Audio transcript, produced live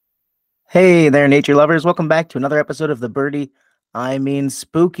Hey there, nature lovers. Welcome back to another episode of the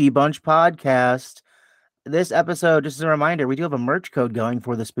Spooky Bunch podcast. This episode, just as a reminder, we do have a merch code going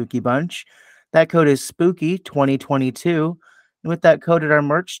for the Spooky Bunch. That code is Spooky2022. And with that code at our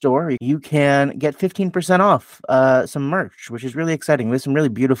merch store, you can get 15% off some merch, which is really exciting. We have some really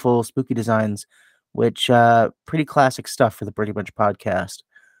beautiful spooky designs, which pretty classic stuff for the Birdie Bunch podcast.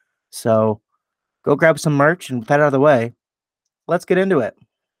 So go grab some merch, and with that out of the way, let's get into it.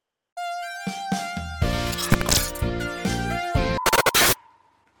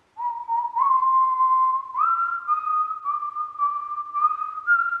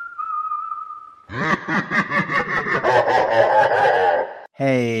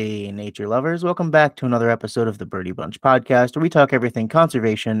 Hey, nature lovers. Welcome back to another episode of the Birdie Bunch podcast, where we talk everything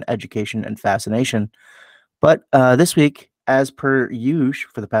conservation, education, and fascination. But this week, as per usual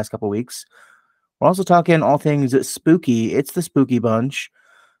for the past couple weeks, we're also talking all things spooky. It's the Spooky Bunch.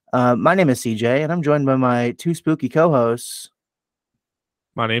 My name is CJ, and I'm joined by my two spooky co-hosts.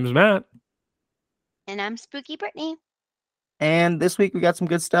 My name's Matt. And I'm Spooky Brittany. And this week we got some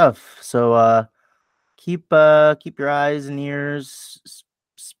good stuff. So keep your eyes and ears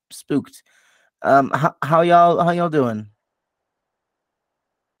spooked. How y'all doing?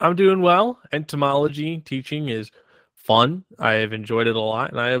 I'm doing well. Entomology teaching is fun. I have enjoyed it a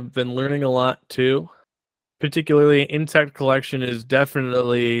lot, and I have been learning a lot too. Particularly, insect collection is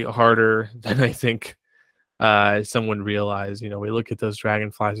definitely harder than I think someone realized. You know, we look at those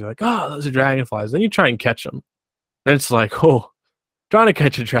dragonflies, you're like, oh, those are dragonflies. Then you try and catch them. And it's like, oh, trying to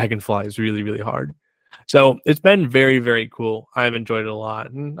catch a dragonfly is really, really hard. So it's been very, very cool. I've enjoyed it a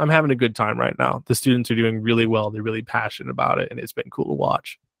lot, and I'm having a good time right now. The students are doing really well. They're really passionate about it, and it's been cool to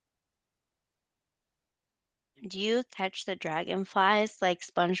watch. Do you catch the dragonflies like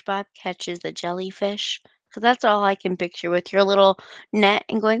SpongeBob catches the jellyfish? Because that's all I can picture with your little net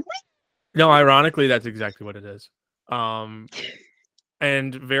and going. No, ironically, that's exactly what it is. And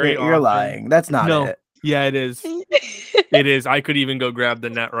very You're often, lying. That's not it. Yeah, it is. It is. I could even go grab the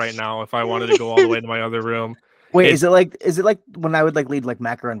net right now if I wanted to go all the way to my other room. Wait, is it like when I would lead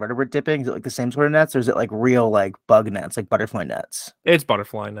macro invertebrate dipping? Is it like the same sort of nets, or is it like real bug nets, like butterfly nets? It's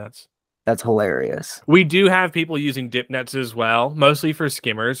butterfly nets. That's hilarious. We do have people using dip nets as well, mostly for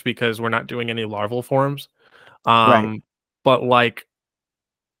skimmers because we're not doing any larval forms. Right. But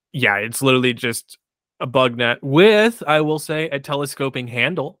yeah, it's literally just a bug net with, I will say, a telescoping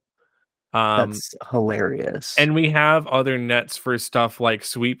handle. That's hilarious. And we have other nets for stuff like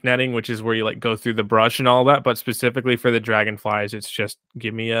sweep netting, which is where you go through the brush and all that. But specifically for the dragonflies, it's just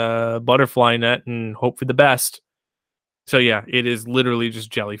give me a butterfly net and hope for the best. So yeah, it is literally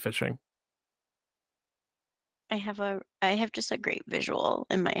just jellyfishing. I have just a great visual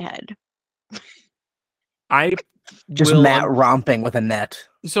in my head. I just Matt romping with a net.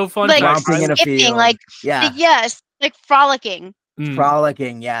 So fun, romping in a field. Yes, like frolicking.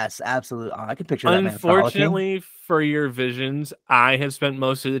 Frolicking, yes, absolutely. Oh, I can picture that. Unfortunately for your visions, I have spent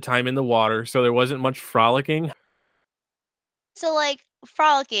most of the time in the water, so there wasn't much frolicking. So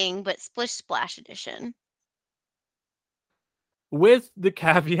frolicking, but splish splash edition. With the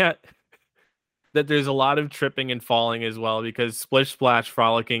caveat that there's a lot of tripping and falling as well, because splish splash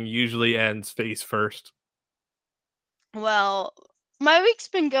frolicking usually ends face first. Well, my week's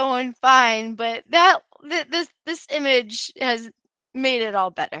been going fine, but this image has made it all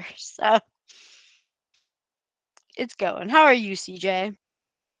better, so it's going. How are you, CJ?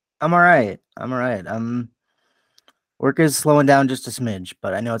 I'm all right. Work is slowing down just a smidge,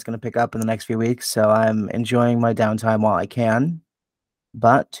 but I know it's going to pick up in the next few weeks, so I'm enjoying my downtime while I can.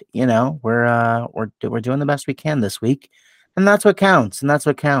 But we're doing the best we can this week, and that's what counts.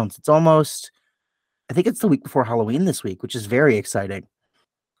 It's almost, I think it's the week before Halloween this week, which is very exciting.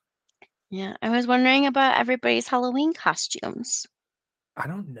 Yeah, I was wondering about everybody's Halloween costumes. I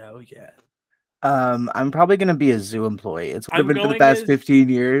don't know yet. I'm probably gonna be a zoo employee. It's been for the past 15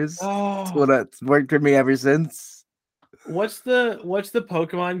 years. Oh. It's what's worked for me ever since. What's the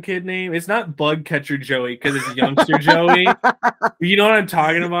Pokemon kid name? It's not Bug Catcher Joey because it's youngster Joey. You know what I'm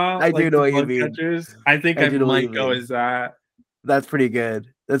talking about? I do know what you mean. Catchers? I think I might go as that. That's pretty good.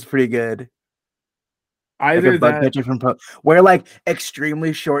 Either bug catcher from wear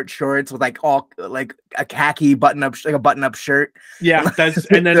extremely short shorts with all a khaki button-up shirt. Yeah, that's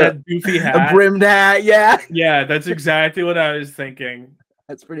and then a goofy hat, a brimmed hat. Yeah, that's exactly what I was thinking.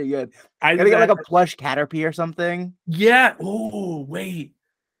 That's pretty good. I gotta get a plush Caterpie or something. Yeah. Oh wait,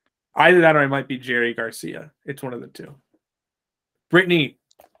 either that or I might be Jerry Garcia. It's one of the two. Brittany,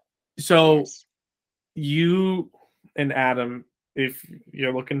 so yes. You and Adam, if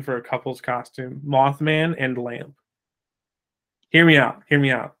you're looking for a couple's costume, Mothman and Lamp. Hear me out.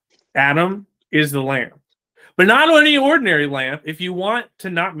 Adam is the lamp. But not any ordinary lamp. If you want to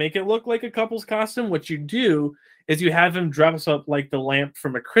not make it look like a couple's costume, what you do is you have him dress up like the lamp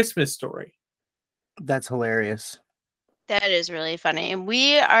from A Christmas Story. That's hilarious. That is really funny. And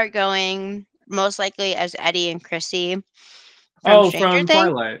we are going most likely as Eddie and Chrissy from Stranger from Things.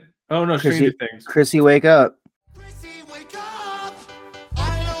 Twilight. Oh, no, Chrissy, Stranger Things. Chrissy, wake up. Chrissy, wake up!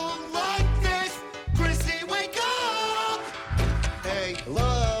 I don't like this! Chrissy, wake up! Hey,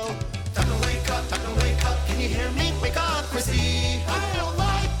 hello? Time to wake up, time to wake up. Can you hear me? Wake up, Chrissy! I don't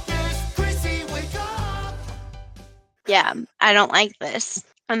like this! Chrissy, wake up! Yeah, I don't like this.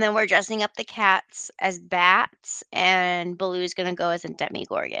 And then we're dressing up the cats as bats, and Baloo's gonna go as a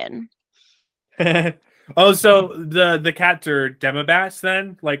Demogorgon. Oh, so the cats are demobats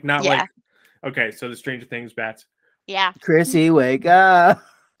then? Like, not Yeah. like... Okay, so the Stranger Things bats. Yeah. Chrissy, wake up.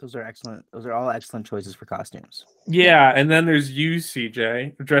 Those are excellent. Those are all excellent choices for costumes. Yeah, and then there's you,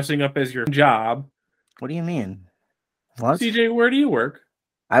 CJ, dressing up as your job. What do you mean? What? CJ, where do you work?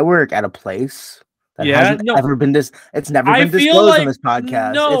 I work at a place that Yeah, hasn't no. ever been it's never I been feel disclosed like- on this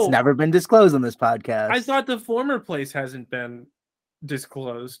podcast. no. It's never been disclosed on this podcast. I thought the former place hasn't been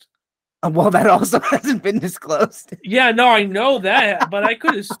disclosed. Well, that also hasn't been disclosed. Yeah, no, I know that, but I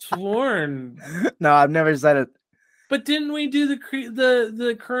could have sworn. No, I've never said it. But didn't we do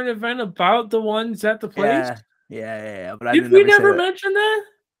the current event about the ones at the place? Yeah. But I Did didn't we ever say never that. mention that?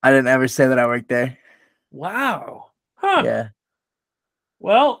 I didn't ever say that I worked there. Wow. Huh. Yeah.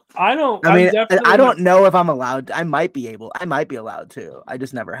 Well, I don't. I mean, definitely I don't know if I'm allowed. I might be allowed to. I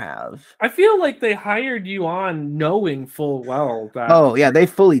just never have. I feel like they hired you on knowing full well that. Oh yeah, they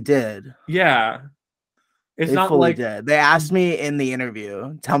fully did. Yeah. It's They not fully like. did. They asked me in the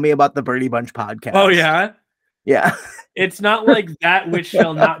interview, tell me about the Birdie Bunch podcast. Oh yeah. Yeah. It's not like that which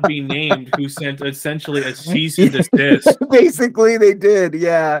shall not be named who sent essentially a cease and desist. Basically, they did.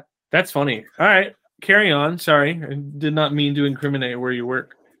 Yeah. That's funny. All right, carry on. Sorry, I did not mean to incriminate where you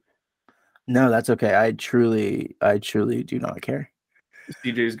work. No, that's okay. I truly do not care.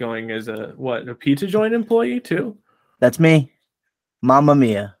 CJ's going as a pizza joint employee too. That's me. Mamma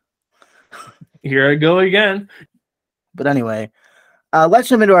mia. Here I go again. But anyway, let's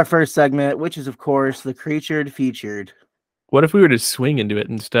jump into our first segment, which is, of course, the Creatured Featured. What if we were to swing into it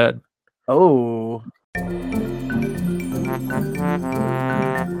instead? Oh.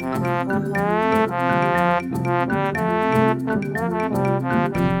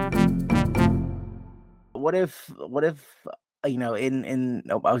 What if you know,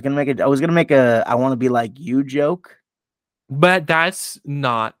 I was gonna make a I want to be like you joke. But that's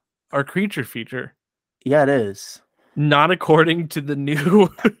not our creature feature. Yeah, it is. Not according to the new.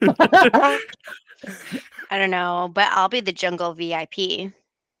 I don't know, but I'll be the jungle VIP.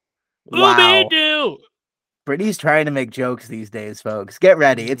 Wow. Ooby-doo! Brittany's trying to make jokes these days, folks. Get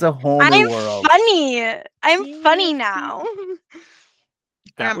ready. It's a whole new I'm world. funny. I'm funny now.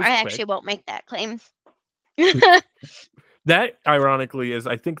 That was I quick. actually won't make that claim. That, ironically, is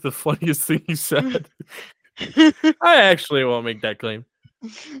I think the funniest thing you said. I actually won't make that claim.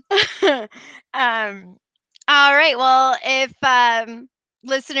 All right. Well, if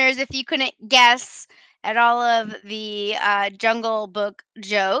listeners, if you couldn't guess at all of the Jungle Book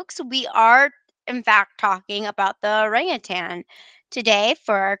jokes, we are in fact talking about the orangutan today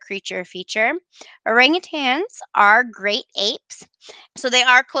for our creature feature. Orangutans are great apes, so they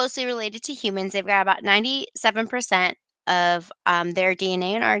are closely related to humans. They've got about 97% of their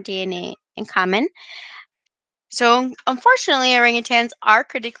DNA and our DNA in common. So, unfortunately, orangutans are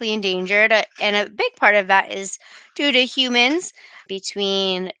critically endangered, and a big part of that is due to humans.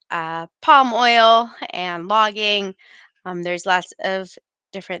 Between palm oil and logging, there's lots of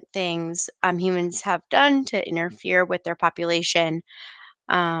different things humans have done to interfere with their population,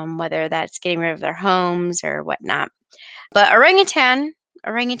 whether that's getting rid of their homes or whatnot. But orangutans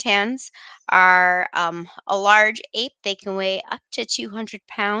are a large ape. They can weigh up to 200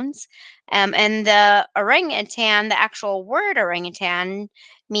 pounds. And the orangutan, the actual word orangutan,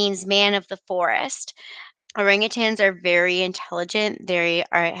 means man of the forest. Orangutans are very intelligent. They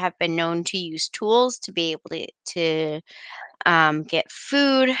have been known to use tools to be able to get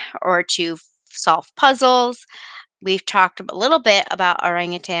food or to solve puzzles. We've talked a little bit about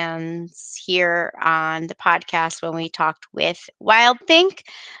orangutans here on the podcast when we talked with Wild Think,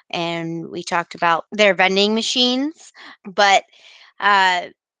 and we talked about their vending machines. But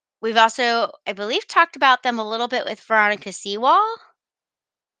we've also, I believe, talked about them a little bit with Veronica Seawall.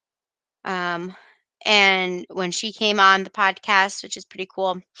 And when she came on the podcast, which is pretty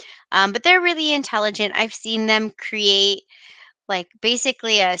cool. But they're really intelligent. I've seen them create like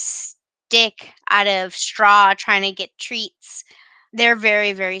basically a stick out of straw trying to get treats They're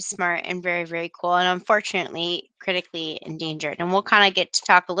very, very smart and very, very cool, and unfortunately critically endangered. And we'll kind of get to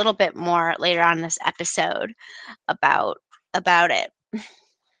talk a little bit more later on in this episode about it.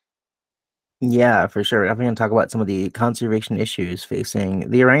 Yeah, for sure. I'm going to talk about some of the conservation issues facing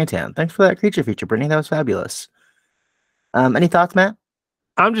the orangutan. Thanks for that creature feature, Brittany. That was fabulous. Any thoughts, Matt?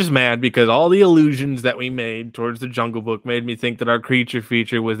 I'm just mad because all the allusions that we made towards the Jungle Book made me think that our creature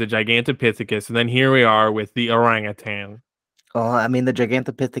feature was the Gigantopithecus, and then here we are with the orangutan. Well, I mean, the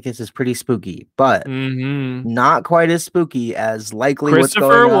Gigantopithecus is pretty spooky, but Mm-hmm. not quite as spooky as likely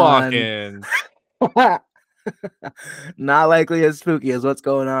Christopher what's Walken. going on. Not likely as spooky as what's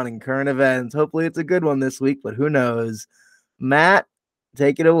going on in current events. Hopefully, it's a good one this week, but who knows? Matt,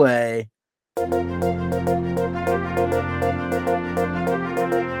 take it away.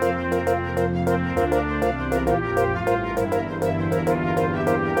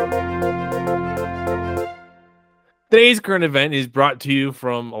 Today's current event is brought to you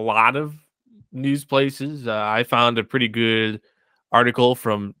from a lot of news places. I found a pretty good article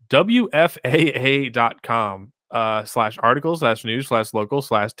from WFAA.com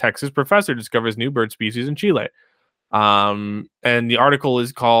 /article/news/local/Texas professor discovers new bird species in Chile. And the article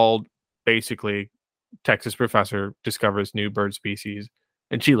is called basically Texas professor discovers new bird species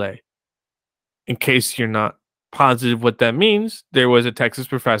in Chile. In case you're not positive what that means, there was a Texas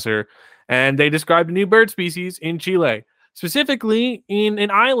professor and they described a new bird species in Chile, specifically in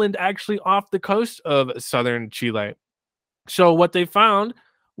an island actually off the coast of southern Chile. So what they found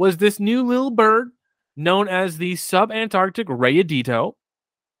was this new little bird known as the subantarctic rayadito.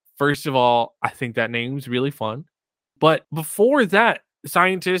 First of all, I think that name's really fun. But before that,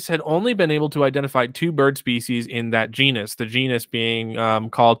 scientists had only been able to identify 2 bird species in that genus, the genus being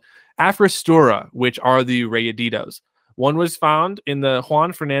called Afrostura, which are the rayaditos. One was found in the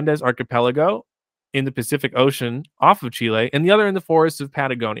Juan Fernandez archipelago in the Pacific Ocean off of Chile, and the other in the forests of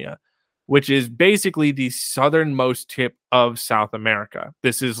Patagonia, which is basically the southernmost tip of South America.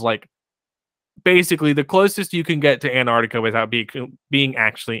 This is like basically the closest you can get to Antarctica without being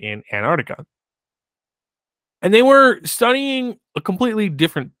actually in Antarctica. And they were studying a completely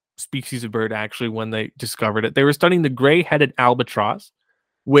different species of bird, actually, when they discovered it. They were studying the gray-headed albatross,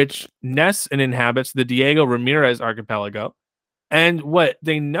 which nests and inhabits the Diego Ramirez archipelago. And what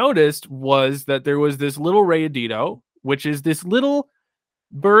they noticed was that there was this little rayadito, which is this little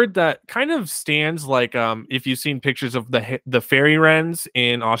bird that kind of stands like if you've seen pictures of the fairy wrens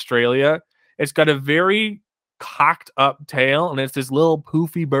in Australia, it's got a very cocked up tail, and it's this little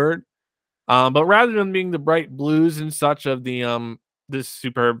poofy bird. But rather than being the bright blues and such of the this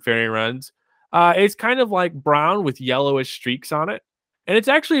superb fairy wrens, it's kind of like brown with yellowish streaks on it. And it's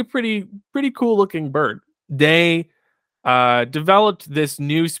actually a pretty cool looking bird. They developed this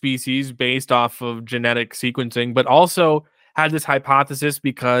new species based off of genetic sequencing, but also had this hypothesis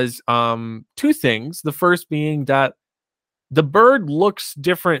because 2 things. The first being that the bird looks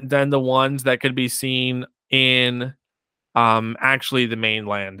different than the ones that could be seen in actually the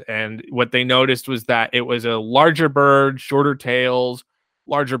mainland. And what they noticed was that it was a larger bird, shorter tails,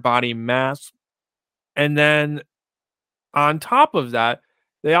 larger body mass. And then on top of that,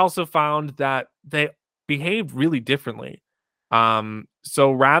 they also found that they behaved really differently.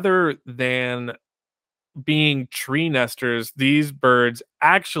 So rather than being tree nesters, these birds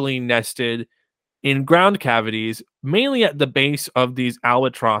actually nested in ground cavities, mainly at the base of these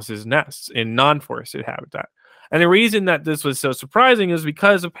albatrosses' nests in non-forested habitat. And the reason that this was so surprising is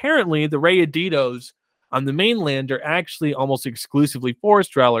because apparently the rayaditos on the mainland are actually almost exclusively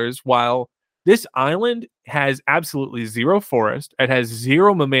forest dwellers, while this island has absolutely zero forest. It has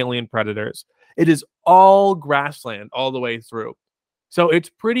 0 mammalian predators. It is all grassland all the way through. So it's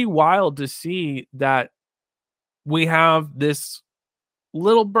pretty wild to see that we have this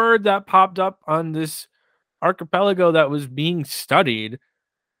little bird that popped up on this archipelago that was being studied,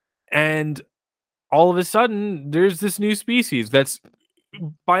 and all of a sudden there's this new species that's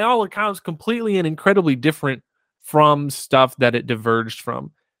by all accounts completely and incredibly different from stuff that it diverged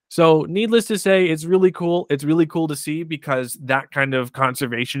from. So needless to say, it's really cool. It's really cool to see because that kind of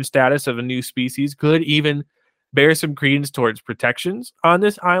conservation status of a new species could even bear some credence towards protections on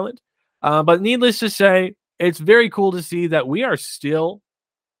this island. But needless to say, it's very cool to see that we are still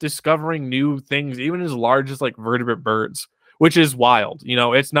discovering new things, even as large as like vertebrate birds, which is wild. You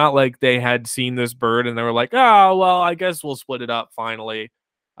know, it's not like they had seen this bird and they were like, oh, well, I guess we'll split it up finally,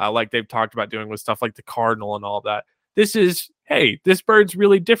 like they've talked about doing with stuff like the cardinal and all that. This is, hey, this bird's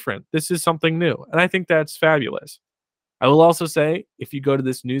really different. This is something new. And I think that's fabulous. I will also say, if you go to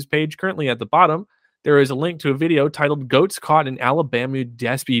this news page currently at the bottom, there is a link to a video titled Goats Caught in Alabama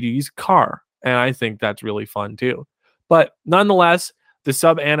Deputy's Car. And I think that's really fun too. But nonetheless, the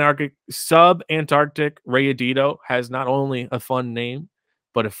subantarctic rayadito has not only a fun name,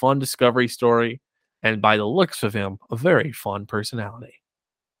 but a fun discovery story, and by the looks of him, a very fun personality.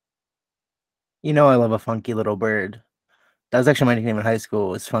 You know I love a funky little bird. That was actually my nickname in high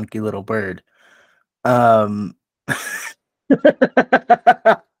school, was Funky Little Bird.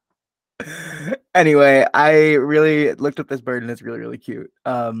 Anyway, I really looked up this bird and it's really, really cute.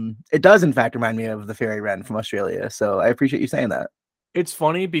 It does in fact remind me of the fairy wren from Australia, so I appreciate you saying that. It's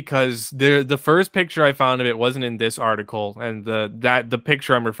funny because the first picture I found of it wasn't in this article, and the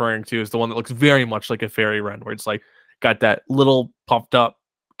picture I'm referring to is the one that looks very much like a fairy wren, where it's like got that little puffed up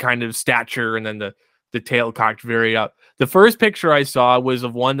kind of stature, and then the tail cocked very up. The first picture I saw was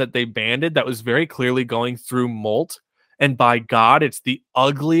of one that they banded that was very clearly going through molt, and by God, it's the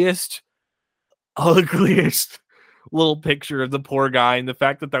ugliest little picture of the poor guy, and the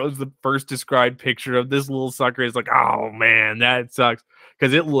fact that was the first described picture of this little sucker is like, oh man, that sucks,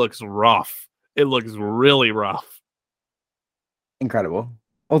 because it looks rough. It looks really rough. Incredible.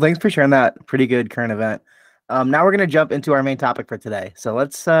 Well, thanks for sharing that pretty good current event. Now we're gonna jump into our main topic for today, so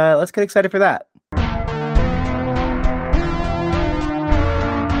let's get excited for that.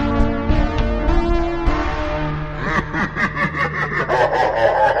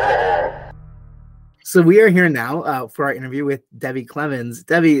 So we are here now for our interview with Debbie Clemens.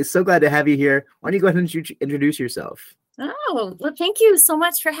 Debbie, so glad to have you here. Why don't you go ahead and introduce yourself? Oh, well, thank you so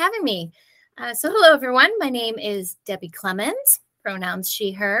much for having me. So hello, everyone. My name is Debbie Clemens, pronouns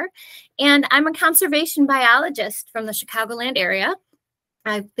she, her, and I'm a conservation biologist from the Chicagoland area.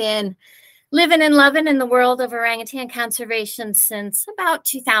 I've been living and loving in the world of orangutan conservation since about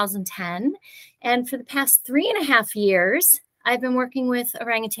 2010. And for the past 3.5 years, I've been working with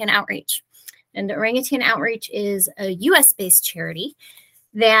Orangutan Outreach. And Orangutan Outreach is a US-based charity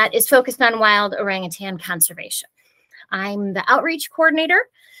that is focused on wild orangutan conservation. I'm the outreach coordinator,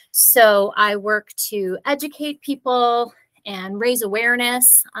 so I work to educate people and raise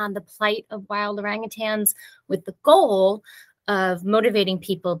awareness on the plight of wild orangutans with the goal of motivating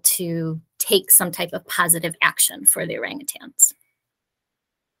people to take some type of positive action for the orangutans.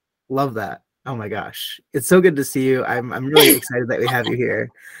 Love that. Oh my gosh. It's so good to see you. I'm really excited that we have you here.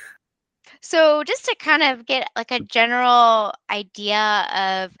 So just to kind of get like a general idea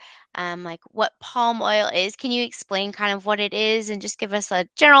of like what palm oil is, can you explain kind of what it is and just give us a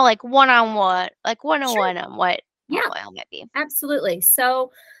general like one-on-one, like 101 on what palm oil might be? Absolutely.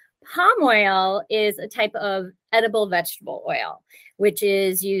 So palm oil is a type of edible vegetable oil, which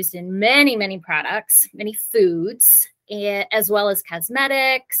is used in many, many products, many foods, as well as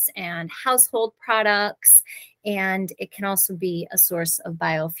cosmetics and household products. And it can also be a source of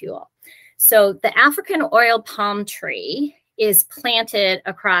biofuel. So the African oil palm tree is planted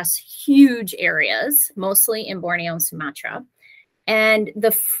across huge areas, mostly in Borneo and Sumatra. And the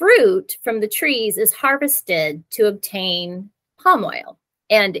fruit from the trees is harvested to obtain palm oil.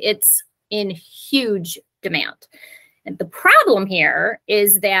 And it's in huge demand. And the problem here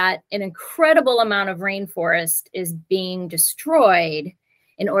is that an incredible amount of rainforest is being destroyed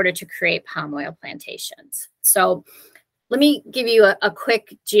in order to create palm oil plantations. So let me give you a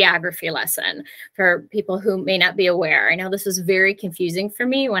quick geography lesson for people who may not be aware. I know this was very confusing for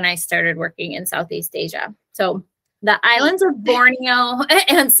me when I started working in Southeast Asia. So the islands of Borneo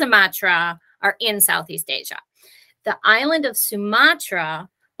and Sumatra are in Southeast Asia. The island of Sumatra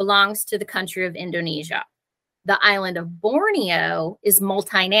belongs to the country of Indonesia. The island of Borneo is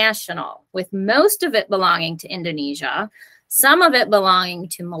multinational, with most of it belonging to Indonesia, some of it belonging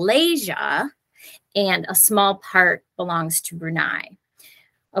to Malaysia, and a small part belongs to Brunei.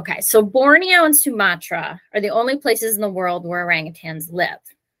 Okay, so Borneo and Sumatra are the only places in the world where orangutans live.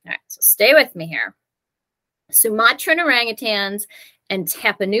 All right, so stay with me here. Sumatran orangutans and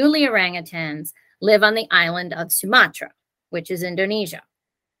Tapanuli orangutans live on the island of Sumatra, which is Indonesia.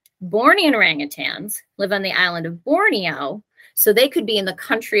 Bornean orangutans live on the island of Borneo, so they could be in the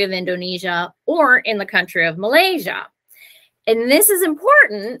country of Indonesia or in the country of Malaysia. And this is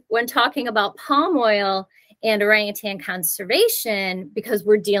important when talking about palm oil and orangutan conservation because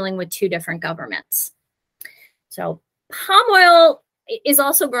we're dealing with two different governments. So palm oil is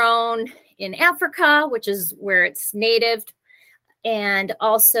also grown in Africa, which is where it's native, and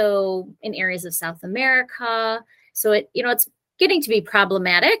also in areas of South America. So it's getting to be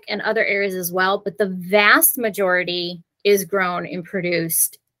problematic in other areas as well, but the vast majority is grown and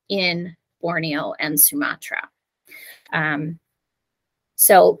produced in Borneo and Sumatra.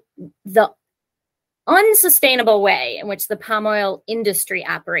 So the unsustainable way in which the palm oil industry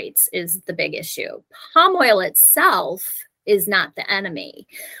operates is the big issue. Palm oil itself is not the enemy.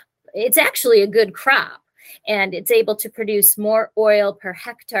 It's actually a good crop. And it's able to produce more oil per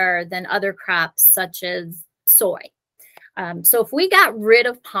hectare than other crops such as soy. So if we got rid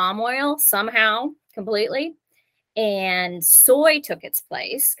of palm oil somehow completely and soy took its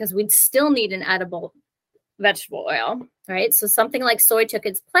place, because we'd still need an edible vegetable oil, right? So something like soy took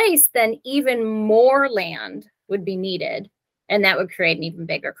its place, then even more land would be needed, and that would create an even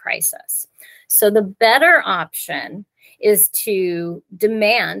bigger crisis. So the better option is to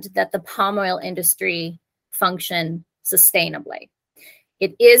demand that the palm oil industry function sustainably.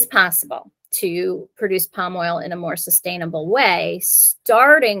 It is possible to produce palm oil in a more sustainable way,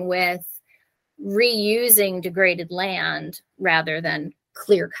 starting with reusing degraded land rather than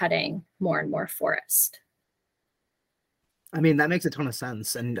clear cutting more and more forest. I mean, that makes a ton of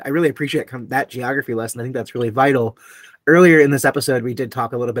sense. And I really appreciate that geography lesson. I think that's really vital. Earlier in this episode, we did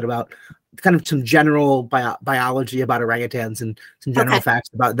talk a little bit about kind of some general biology about orangutans and some general facts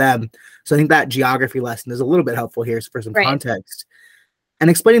about them. So I think that geography lesson is a little bit helpful here for some context. And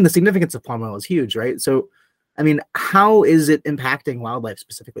explaining the significance of palm oil is huge, right? So, I mean, how is it impacting wildlife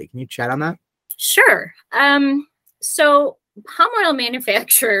specifically? Can you chat on that? Sure. So palm oil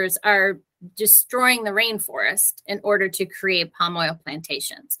manufacturers are destroying the rainforest in order to create palm oil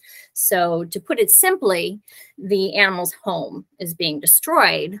plantations. So to put it simply, the animal's home is being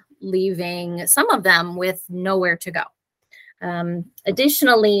destroyed, leaving some of them with nowhere to go.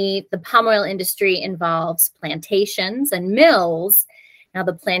 Additionally, the palm oil industry involves plantations and mills. Now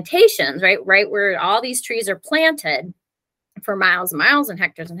the plantations, right where all these trees are planted for miles and miles and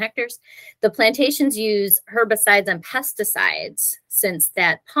hectares, the plantations use herbicides and pesticides, since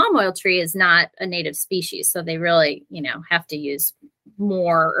that palm oil tree is not a native species. So they really, have to use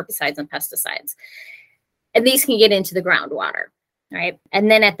more herbicides and pesticides. And these can get into the groundwater, right? And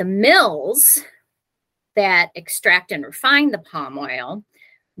then at the mills that extract and refine the palm oil,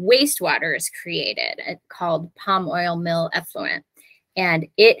 wastewater is created called palm oil mill effluent. And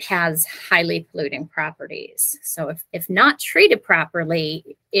it has highly polluting properties. So if not treated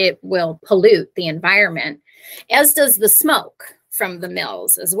properly, it will pollute the environment, as does the smoke from the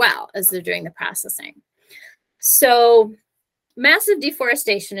mills as well as they're doing the processing. So massive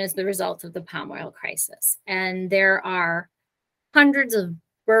deforestation is the result of the palm oil crisis. And there are hundreds of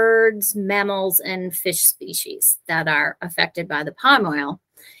birds, mammals, and fish species that are affected by the palm oil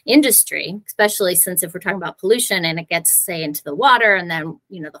industry, especially since if we're talking about pollution and it gets, say, into the water, and then,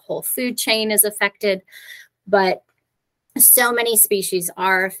 the whole food chain is affected. But so many species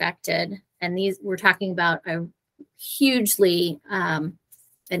are affected. And we're talking about a hugely, an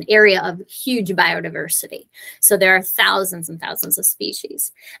area of huge biodiversity. So there are thousands and thousands of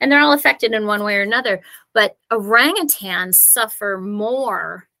species, and they're all affected in one way or another. But orangutans suffer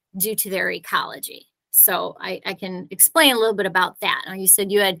more due to their ecology. So I can explain a little bit about that. Now, you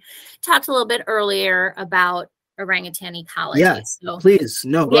said you had talked a little bit earlier about orangutan ecology. Yeah, so, please.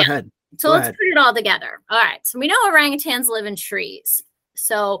 No, go ahead. So let's put it all together. All right. So we know orangutans live in trees.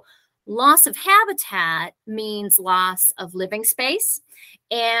 So loss of habitat means loss of living space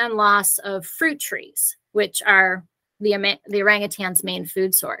and loss of fruit trees, which are the orangutan's main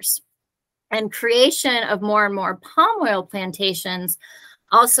food source. And creation of more and more palm oil plantations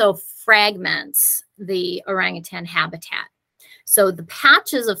also fragments the orangutan habitat. So the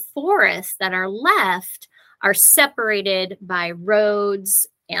patches of forest that are left are separated by roads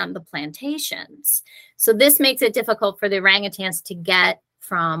and the plantations. So this makes it difficult for the orangutans to get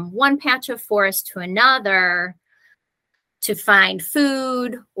from one patch of forest to another to find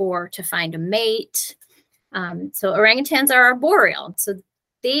food or to find a mate. So orangutans are arboreal. So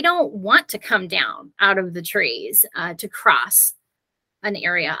they don't want to come down out of the trees to cross an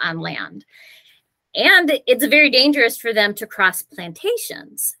area on land. And it's very dangerous for them to cross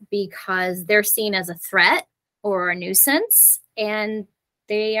plantations because they're seen as a threat or a nuisance, and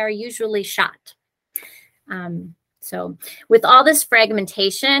they are usually shot. So with all this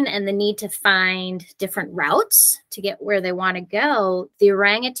fragmentation and the need to find different routes to get where they want to go, the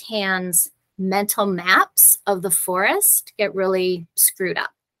orangutans' mental maps of the forest get really screwed up.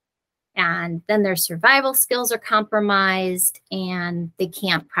 And then their survival skills are compromised and they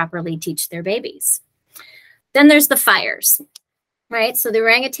can't properly teach their babies. Then there's the fires, right? So the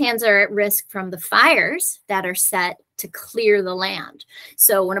orangutans are at risk from the fires that are set to clear the land.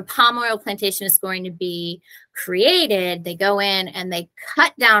 So when a palm oil plantation is going to be created, they go in and they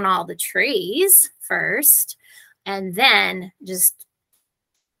cut down all the trees first and then just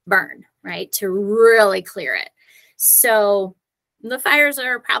burn, right? To really clear it. So the fires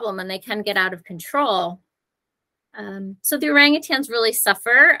are a problem and they can get out of control. So the orangutans really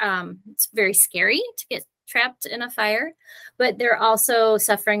suffer. It's very scary to get trapped in a fire, but they're also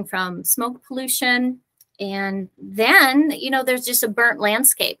suffering from smoke pollution And then, there's just a burnt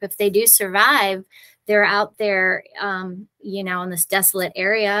landscape. If they do survive, they're out there, in this desolate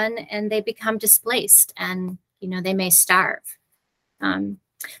area, and they become displaced, and, they may starve.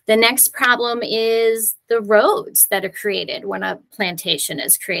 The next problem is the roads that are created when a plantation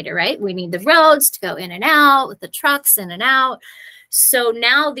is created, right? We need the roads to go in and out with the trucks in and out. So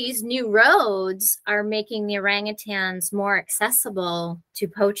now these new roads are making the orangutans more accessible to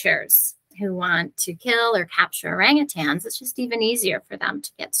poachers who want to kill or capture orangutans. It's just even easier for them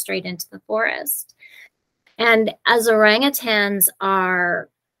to get straight into the forest. And as orangutans are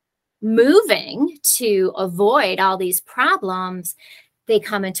moving to avoid all these problems, they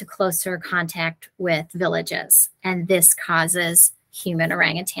come into closer contact with villages. And this causes human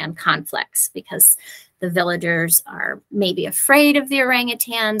orangutan conflicts because the villagers are maybe afraid of the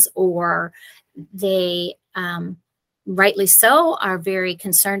orangutans, or they, rightly so, are very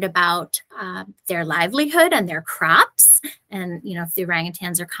concerned about their livelihood and their crops. And, if the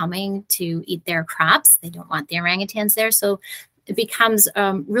orangutans are coming to eat their crops, they don't want the orangutans there. So it becomes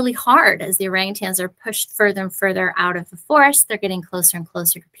really hard as the orangutans are pushed further and further out of the forest. They're getting closer and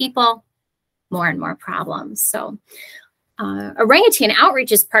closer to people, more and more problems. So orangutan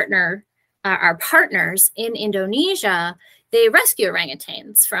outreach's our partners in Indonesia, they rescue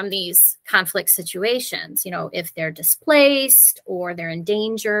orangutans from these conflict situations, if they're displaced or they're in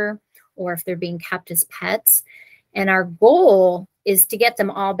danger or if they're being kept as pets. And our goal is to get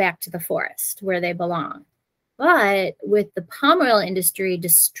them all back to the forest where they belong. But with the palm oil industry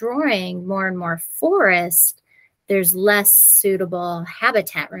destroying more and more forest, there's less suitable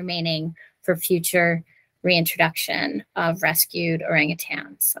habitat remaining for future reintroduction of rescued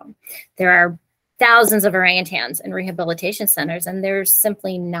orangutans. So there are thousands of orangutans in rehabilitation centers, and there's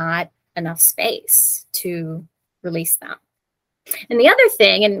simply not enough space to release them. And the other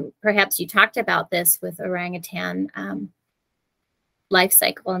thing, and perhaps you talked about this with orangutan life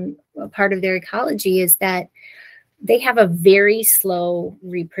cycle and part of their ecology, is that they have a very slow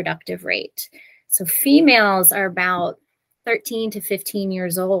reproductive rate. So females are about 13 to 15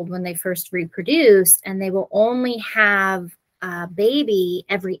 years old when they first reproduce, and they will only have a baby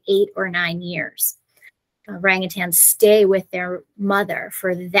every 8 or 9 years. Orangutans stay with their mother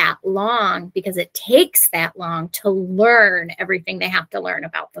for that long because it takes that long to learn everything they have to learn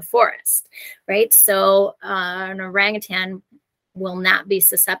about the forest, right? So an orangutan will not be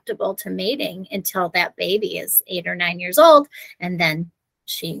susceptible to mating until that baby is 8 or 9 years old, and then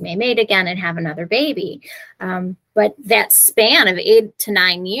she may mate again and have another baby. But that span of 8 to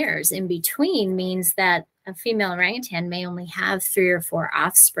 9 years in between means that a female orangutan may only have 3 or 4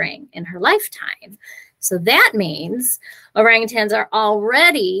 offspring in her lifetime. So that means orangutans are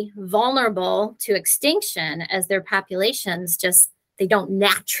already vulnerable to extinction as their populations they don't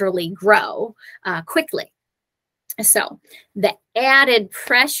naturally grow quickly. So the added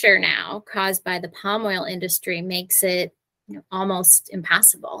pressure now caused by the palm oil industry makes it almost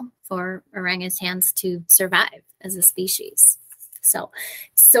impossible for orangutans to survive as a species. So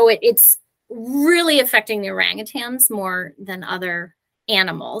it's really affecting the orangutans more than other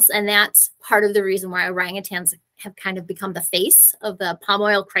animals. And that's part of the reason why orangutans have kind of become the face of the palm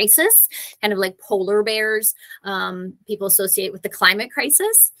oil crisis, kind of like polar bears people associate with the climate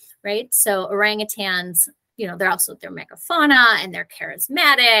crisis, right? So orangutans, they're megafauna and they're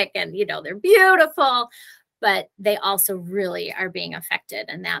charismatic and, they're beautiful, but they also really are being affected.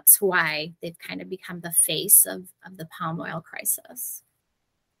 And that's why they've kind of become the face of the palm oil crisis.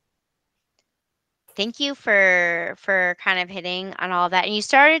 Thank you for kind of hitting on all that. And you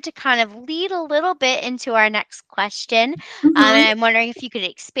started to kind of lead a little bit into our next question. And I'm wondering if you could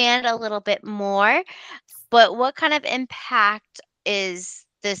expand a little bit more. But what kind of impact is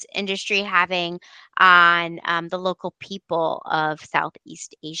this industry having on the local people of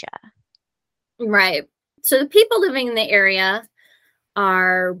Southeast Asia? Right. So the people living in the area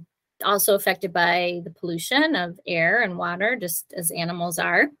are also affected by the pollution of air and water, just as animals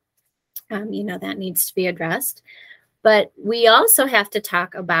are. That needs to be addressed. But we also have to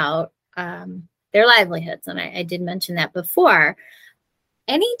talk about their livelihoods. And I did mention that before.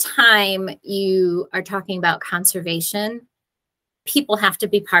 Anytime you are talking about conservation, people have to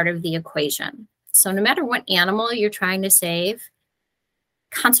be part of the equation. So no matter what animal you're trying to save,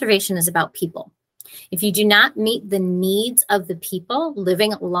 conservation is about people. If you do not meet the needs of the people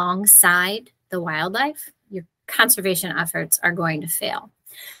living alongside the wildlife, your conservation efforts are going to fail.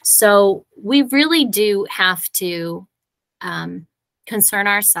 So we really do have to concern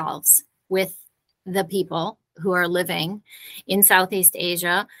ourselves with the people who are living in Southeast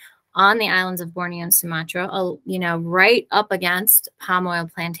Asia, on the islands of Borneo and Sumatra, right up against palm oil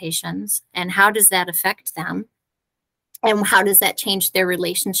plantations. And how does that affect them? And how does that change their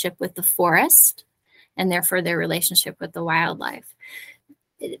relationship with the forest and therefore their relationship with the wildlife?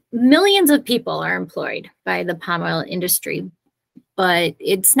 Millions of people are employed by the palm oil industry, but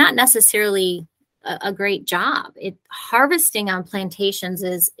it's not necessarily a great job. Harvesting on plantations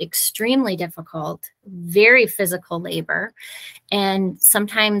is extremely difficult, very physical labor, and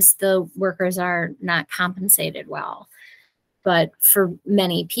sometimes the workers are not compensated well. But for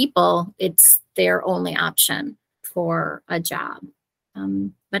many people, it's their only option for a job.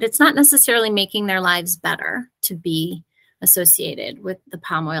 But it's not necessarily making their lives better to be associated with the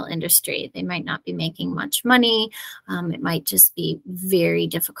palm oil industry. They might not be making much money. It might just be very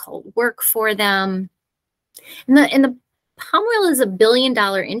difficult work for them. And the palm oil is $1 billion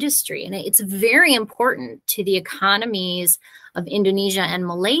industry, and it's very important to the economies of Indonesia and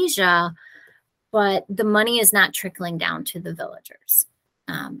Malaysia, but the money is not trickling down to the villagers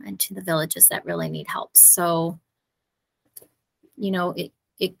and to the villages that really need help. So,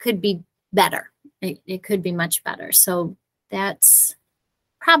 it could be better. It could be much better. So that's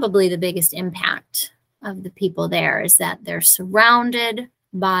probably the biggest impact of the people there, is that they're surrounded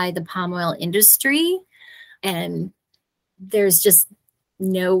by the palm oil industry, and there's just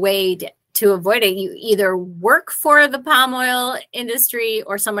no way to avoid it. You either work for the palm oil industry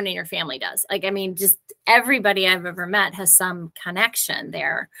or someone in your family does. Just everybody I've ever met has some connection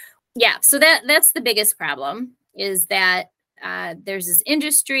there. Yeah, so that's the biggest problem, is that there's this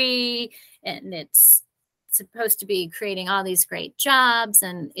industry, and it's supposed to be creating all these great jobs,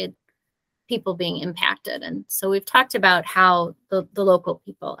 and people being impacted. And so we've talked about how the local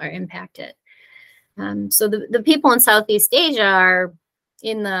people are impacted. So the people in Southeast Asia are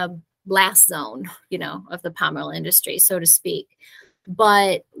in the blast zone, of the palm oil industry, so to speak.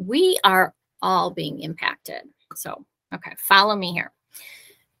 But we are all being impacted. So, okay, follow me here.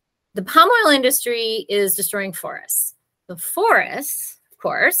 The palm oil industry is destroying forests. The forests, of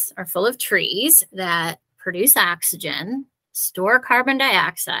course, are full of trees that produce oxygen, store carbon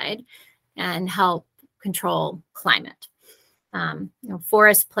dioxide, and help control climate.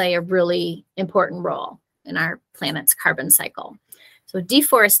 Forests play a really important role in our planet's carbon cycle. So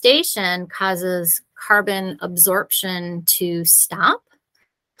deforestation causes carbon absorption to stop.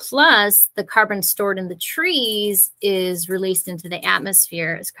 Plus, the carbon stored in the trees is released into the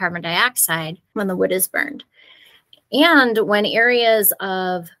atmosphere as carbon dioxide when the wood is burned. And when areas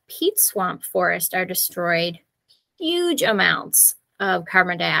of peat swamp forest are destroyed, huge amounts of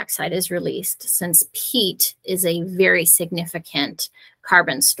carbon dioxide is released, since peat is a very significant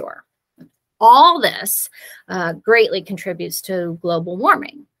carbon store. All this greatly contributes to global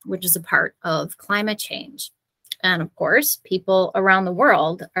warming, which is a part of climate change. And of course, people around the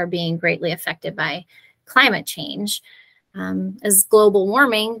world are being greatly affected by climate change, as global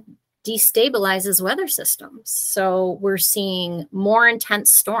warming destabilizes weather systems. So we're seeing more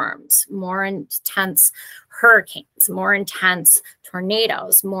intense storms, more intense hurricanes, more intense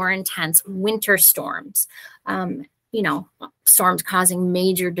tornadoes, more intense winter storms, storms causing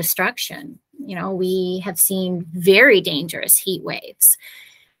major destruction. We have seen very dangerous heat waves.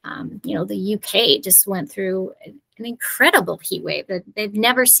 The UK just went through an incredible heat wave that they've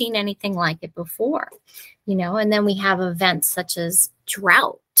never seen anything like it before, and then we have events such as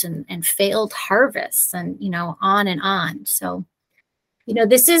drought and failed harvests, and, on and on. So,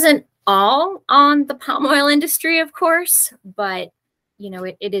 this isn't all on the palm oil industry, of course, but,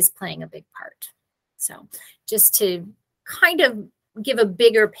 it is playing a big part. So just to kind of give a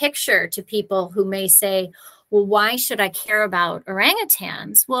bigger picture to people who may say, well, why should I care about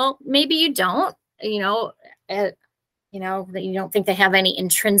orangutans? Well, maybe you don't, that you don't think they have any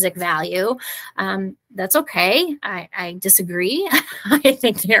intrinsic value. That's okay. I disagree. I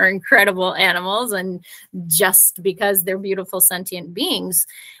think they're incredible animals, and just because they're beautiful sentient beings,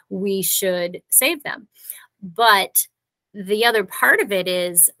 we should save them. But the other part of it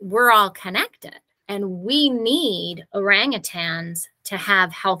is we're all connected, and we need orangutans to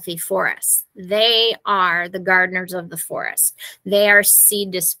have healthy forests. They are the gardeners of the forest. They are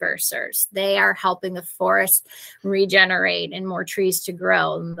seed dispersers. They are helping the forest regenerate and more trees to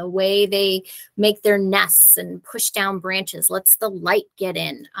grow. And the way they make their nests and push down branches lets the light get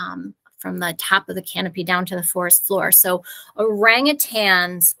in from the top of the canopy down to the forest floor. So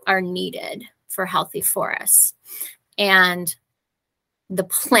orangutans are needed for healthy forests. And the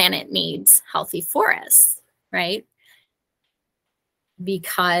planet needs healthy forests, right?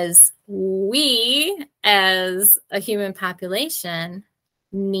 Because we, as a human population,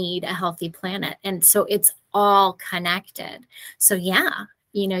 need a healthy planet. And so it's all connected. So yeah,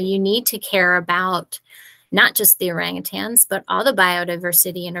 you need to care about not just the orangutans, but all the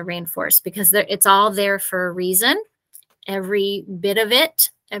biodiversity in a rainforest, because it's all there for a reason. Every bit of it,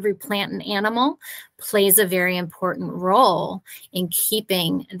 every plant and animal plays a very important role in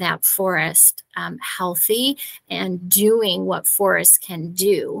keeping that forest healthy and doing what forests can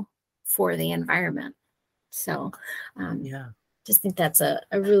do for the environment. So just think that's a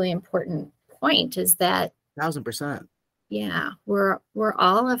really important point, is that 1,000%. yeah, we're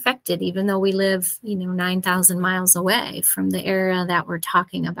all affected, even though we live, 9,000 miles away from the area that we're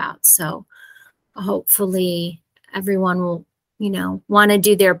talking about. So hopefully everyone will, want to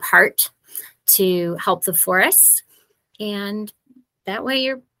do their part to help the forests. And that way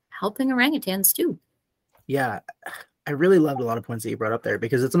you're helping orangutans too. Yeah, I really loved a lot of points that you brought up there,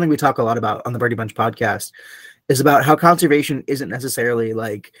 because it's something we talk a lot about on the Birdie Bunch podcast, is about how conservation isn't necessarily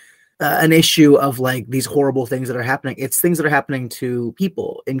like an issue of like these horrible things that are happening. It's things that are happening to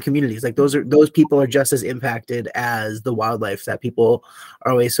people in communities. Like those people are just as impacted as the wildlife that people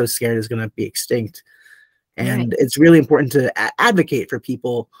are always so scared is going to be extinct. And it's really important to advocate for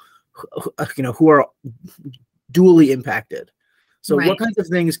people who are dually impacted. So what kinds of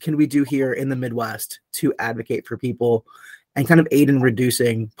things can we do here in the Midwest to advocate for people and kind of aid in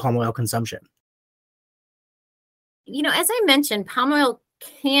reducing palm oil consumption? As I mentioned, palm oil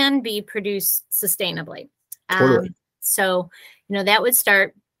can be produced sustainably. Totally. So, that would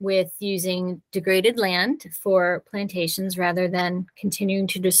start with using degraded land for plantations rather than continuing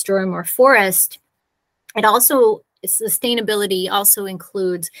to destroy more forest. Sustainability also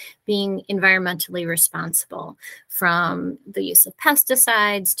includes being environmentally responsible, from the use of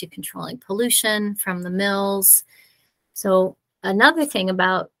pesticides to controlling pollution from the mills. So another thing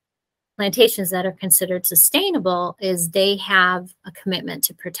about plantations that are considered sustainable is they have a commitment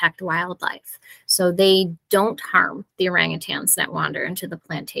to protect wildlife. So they don't harm the orangutans that wander into the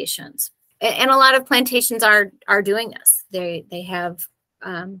plantations. And a lot of plantations are doing this. They have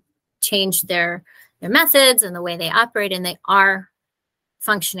changed their methods and the way they operate, and they are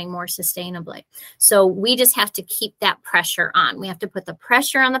functioning more sustainably. So we just have to keep that pressure on. We have to put the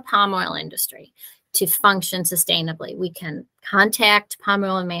pressure on the palm oil industry to function sustainably. We can contact palm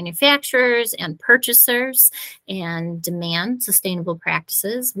oil manufacturers and purchasers and demand sustainable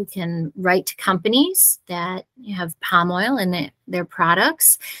practices. We can write to companies that have palm oil in their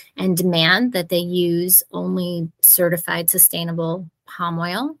products and demand that they use only certified sustainable palm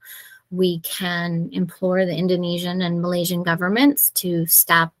oil. We can implore the Indonesian and Malaysian governments to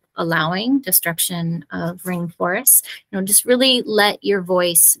stop allowing destruction of rainforests. Just really let your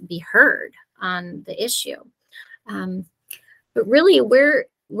voice be heard on the issue. But really, we're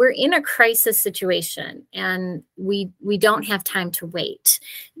in a crisis situation, and we don't have time to wait.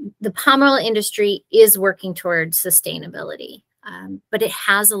 The palm oil industry is working towards sustainability, but it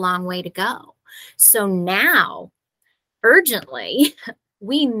has a long way to go. So now, urgently,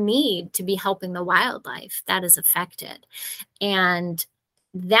 we need to be helping the wildlife that is affected. And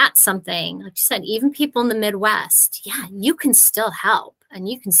that's something, like you said, even people in the Midwest, you can still help and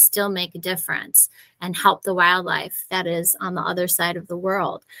you can still make a difference and help the wildlife that is on the other side of the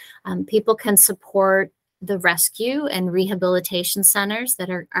world. People can support the rescue and rehabilitation centers that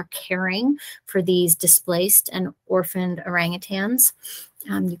are caring for these displaced and orphaned orangutans.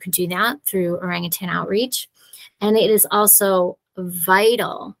 You can do that through Orangutan Outreach. And it is also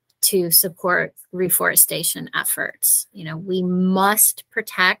vital to support reforestation efforts. We must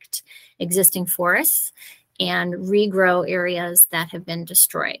protect existing forests and regrow areas that have been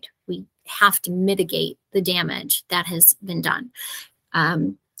destroyed. We have to mitigate the damage that has been done.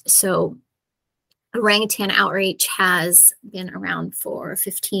 So Orangutan Outreach has been around for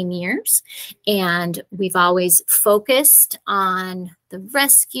 15 years, and we've always focused on the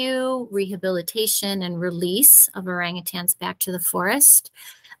rescue, rehabilitation, and release of orangutans back to the forest.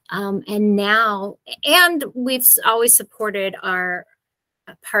 And we've always supported our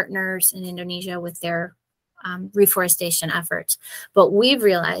partners in Indonesia with their reforestation efforts. But we've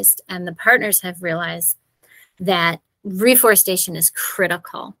realized, and the partners have realized, that reforestation is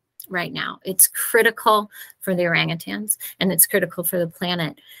critical right now. It's critical for the orangutans, and it's critical for the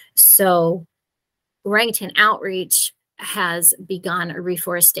planet. So Orangutan Outreach has begun a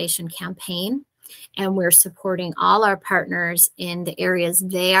reforestation campaign, and we're supporting all our partners in the areas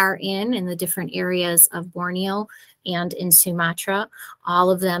they are in the different areas of Borneo and in Sumatra. All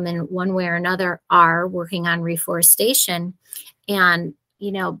of them, in one way or another, are working on reforestation. And,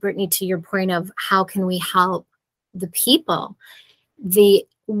 Brittany, to your point of how can we help the people,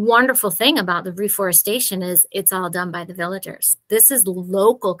 wonderful thing about the reforestation is it's all done by the villagers. This is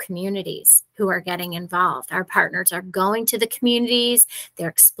local communities who are getting involved. Our partners are going to the communities, they're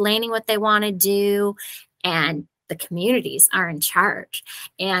explaining what they want to do, and the communities are in charge.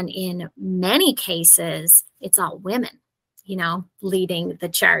 And in many cases, it's all women, leading the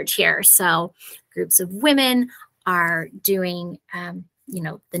charge here. So groups of women are doing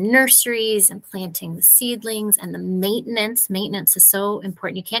the nurseries and planting the seedlings and the maintenance. Maintenance is so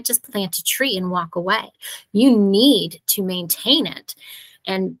important. You can't just plant a tree and walk away. You need to maintain it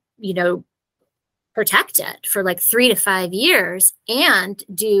and, protect it for like 3 to 5 years and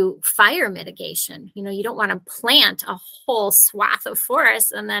do fire mitigation. You don't want to plant a whole swath of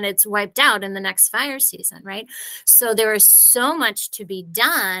forest and then it's wiped out in the next fire season, right? So there is so much to be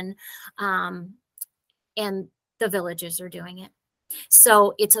done, and the villages are doing it.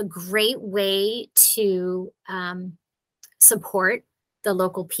 So it's a great way to support the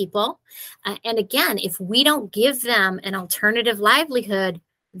local people. And again, if we don't give them an alternative livelihood,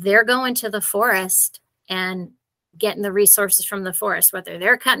 they're going to the forest and getting the resources from the forest, whether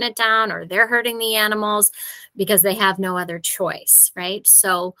they're cutting it down or they're hurting the animals because they have no other choice, right?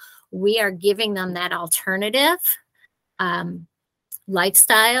 So we are giving them that alternative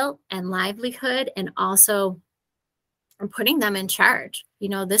lifestyle and livelihood, and also putting them in charge.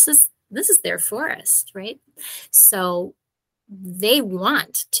 This is their forest, right? So they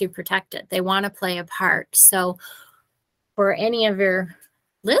want to protect it. They want to play a part. So for any of your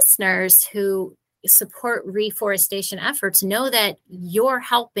listeners who support reforestation efforts, know that you're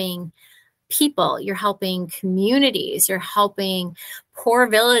helping people, you're helping communities, you're helping poor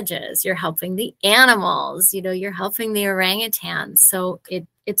villages, you're helping the animals, you're helping the orangutans. So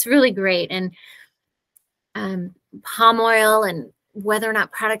it's really great. And palm oil and whether or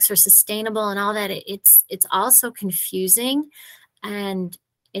not products are sustainable and all that, it's also confusing, and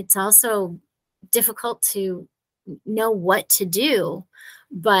it's also difficult to know what to do.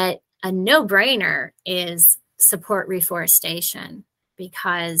 But a no-brainer is support reforestation,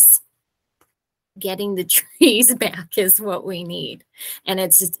 because getting the trees back is what we need. And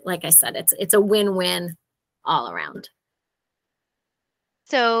it's just, like I said, it's a win-win all around.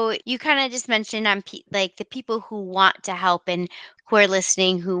 So you kind of just mentioned like the people who want to help and who are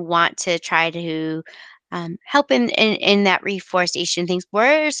listening, who want to try to help in that reforestation things. What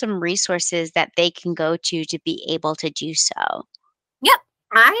are some resources that they can go to be able to do so? Yep.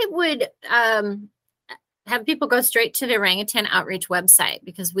 I would have people go straight to the Orangutan Outreach website,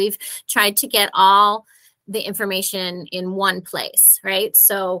 because we've tried to get all the information in one place, right?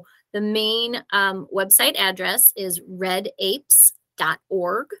 So the main website address is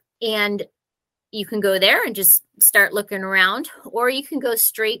redapes.org, and you can go there and just start looking around, or you can go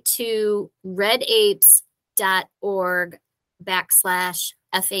straight to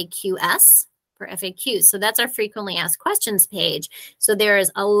redapes.org/FAQs for FAQs. So that's our frequently asked questions page. So there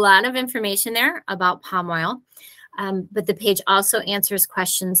is a lot of information there about palm oil, but the page also answers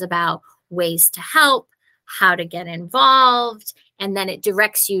questions about ways to help, how to get involved, and then it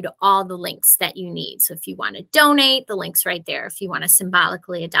directs you to all the links that you need. So if you want to donate, the link's right there. If you want to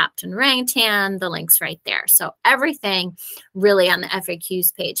symbolically adopt an orangutan, the link's right there. So everything really on the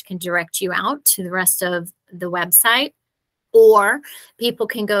FAQs page can direct you out to the rest of the website. Or people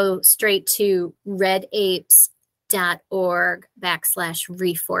can go straight to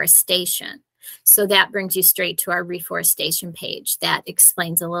redapes.org/reforestation. So that brings you straight to our reforestation page that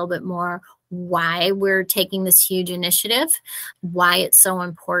explains a little bit more why we're taking this huge initiative, why it's so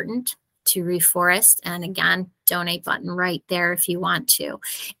important to reforest. And again, donate button right there if you want to.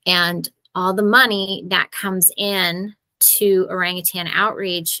 And all the money that comes in to Orangutan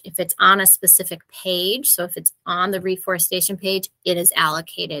Outreach, if it's on a specific page, so if it's on the reforestation page, it is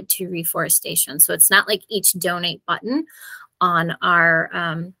allocated to reforestation. So it's not like each donate button on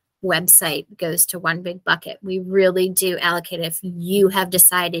our website goes to one big bucket. We really do allocate it. If you have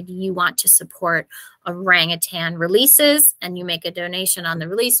decided you want to support orangutan releases and you make a donation on the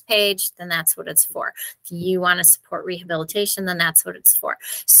release page, then that's what it's for. If you want to support rehabilitation, then that's what it's for.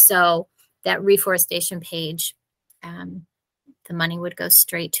 So that reforestation page, the money would go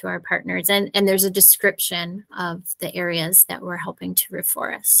straight to our partners. And there's a description of the areas that we're helping to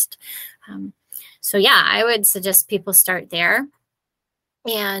reforest. So yeah, I would suggest people start there.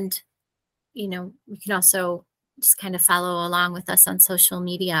 And, you can also just kind of follow along with us on social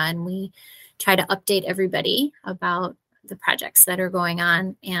media, and we try to update everybody about the projects that are going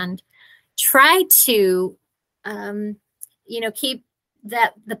on, and try to, keep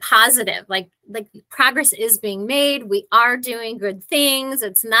that the positive, like progress is being made. We are doing good things.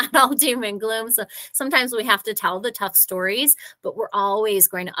 It's not all doom and gloom. So sometimes we have to tell the tough stories, but we're always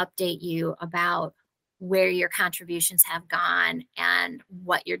going to update you about where your contributions have gone and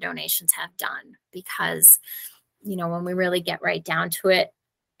what your donations have done. Because, you know, when we really get right down to it,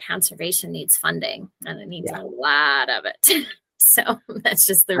 conservation needs funding, and it needs a lot of it. So that's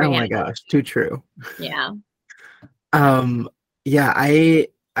just the reality. Oh my gosh, too true. Yeah. Yeah, I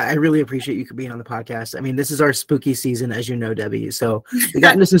really appreciate you being on the podcast. I mean, this is our spooky season, as you know, Debbie. So we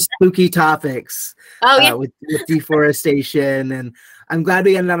got into some spooky topics with deforestation, and I'm glad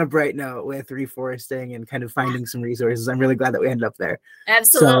we ended on a bright note with reforesting and kind of finding some resources. I'm really glad that we ended up there.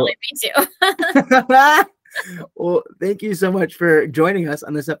 Absolutely, me too. Well, thank you so much for joining us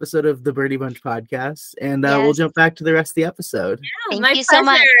on this episode of the Birdie Bunch podcast, and we'll jump back to the rest of the episode. Yeah, Thank you so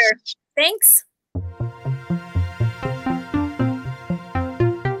much. Thanks.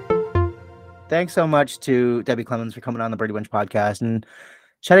 Thanks so much to Debbie Clemens for coming on the Birdie Bunch podcast and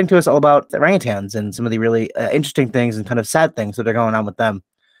chatting to us all about orangutans and some of the really interesting things and kind of sad things that are going on with them.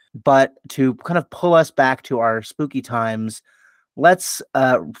 But to kind of pull us back to our spooky times, let's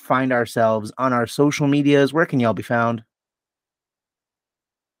find ourselves on our social medias. Where can y'all be found?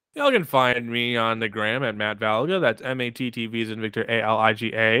 Y'all can find me on the gram at Matt Valga. That's MATTV as in Victor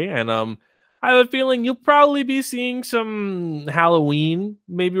ALIGA. And I have a feeling you'll probably be seeing some Halloween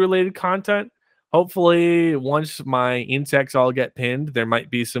maybe related content. Hopefully, once my insects all get pinned, there might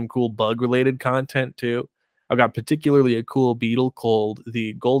be some cool bug related content too. I've got particularly a cool beetle called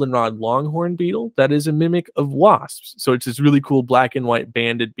the goldenrod longhorn beetle that is a mimic of wasps. So it's this really cool black and white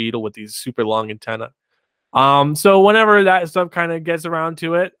banded beetle with these super long antennae. So whenever that stuff kind of gets around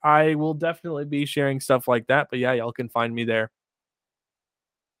to it, I will definitely be sharing stuff like that. But yeah, y'all can find me there.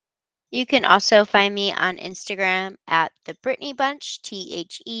 You can also find me on Instagram at the Brittany Bunch,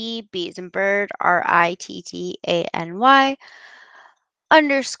 THE, B as in bird, RITTANY, _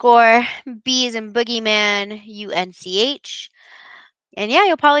 B as in boogeyman, UNCH. And yeah,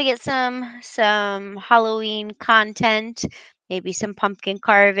 you'll probably get some Halloween content, maybe some pumpkin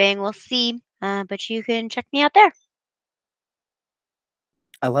carving. We'll see. But you can check me out there.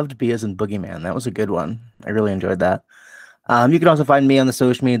 I loved B as in boogeyman. That was a good one. I really enjoyed that. You can also find me on the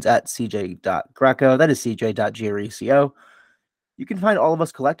social medias at cj.greco. That is cj.greco. You can find all of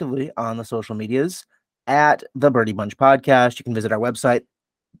us collectively on the social medias at The Birdie Bunch Podcast. You can visit our website,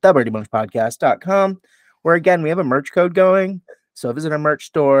 thebirdybunchpodcast.com, where, again, we have a merch code going. So visit our merch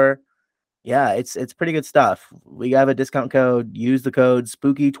store. Yeah, it's pretty good stuff. We have a discount code. Use the code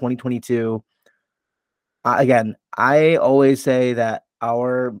SPOOKY2022. Again, I always say that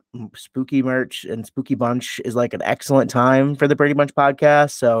our spooky merch and spooky bunch is like an excellent time for the Birdie Bunch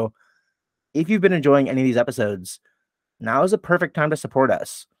podcast. So if you've been enjoying any of these episodes, now is a perfect time to support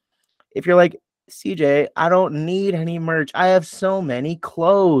us. If you're like, CJ, I don't need any merch, I have so many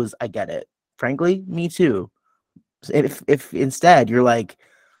clothes, I get it. Frankly, me too. If instead you're like,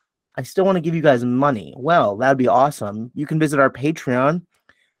 I still want to give you guys money, well, that'd be awesome. You can visit our Patreon.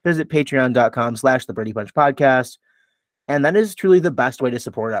 Visit patreon.com/the Birdie Bunch podcast. And that is truly the best way to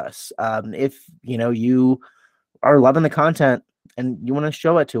support us. If you are loving the content and you want to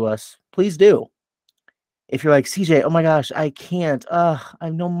show it to us, please do. If you're like, CJ, oh my gosh, I can't. I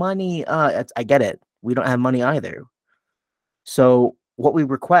have no money. I get it. We don't have money either. So what we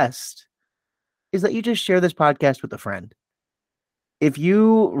request is that you just share this podcast with a friend. If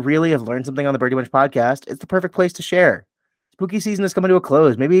you really have learned something on the Birdie Bunch podcast, it's the perfect place to share. Spooky season is coming to a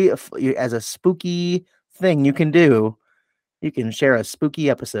close. Maybe as a spooky thing you can do, you can share a spooky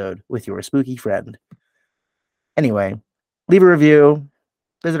episode with your spooky friend. Anyway, leave a review,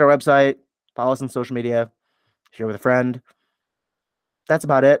 visit our website, follow us on social media, share with a friend. That's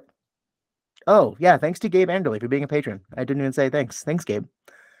about it. Oh, yeah, thanks to Gabe Anderley for being a patron. I didn't even say thanks. Thanks, Gabe.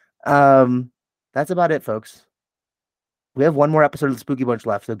 That's about it, folks. We have one more episode of the Spooky Bunch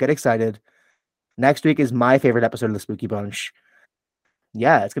left, so get excited. Next week is my favorite episode of the Spooky Bunch.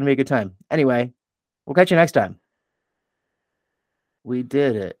 Yeah, it's going to be a good time. Anyway, we'll catch you next time. We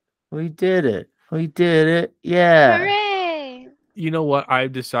did it. We did it. We did it. Yeah. Hooray! You know what?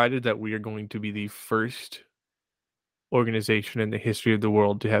 I've decided that we are going to be the first organization in the history of the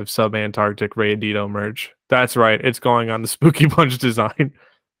world to have sub-Antarctic Rayadito merch. That's right. It's going on the Spooky Bunch design.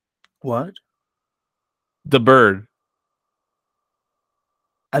 What? The bird.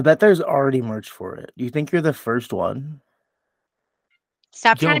 I bet there's already merch for it. Do you think you're the first one?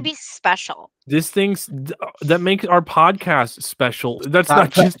 Stop trying Yo, to be special. This thing's that makes our podcast special. That's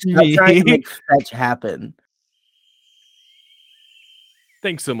not just Stop me. trying to make fetch happen.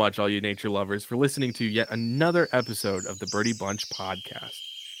 Thanks so much, all you nature lovers, for listening to yet another episode of the Birdie Bunch podcast.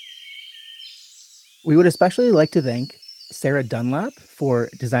 We would especially like to thank Sarah Dunlap for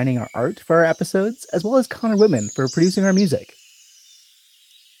designing our art for our episodes, as well as Connor Whitman for producing our music.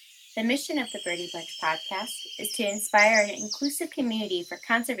 The mission of the Birdie Bunch podcast is to inspire an inclusive community for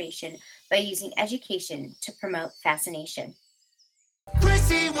conservation by using education to promote fascination.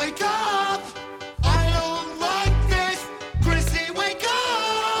 Chrissy, wake up!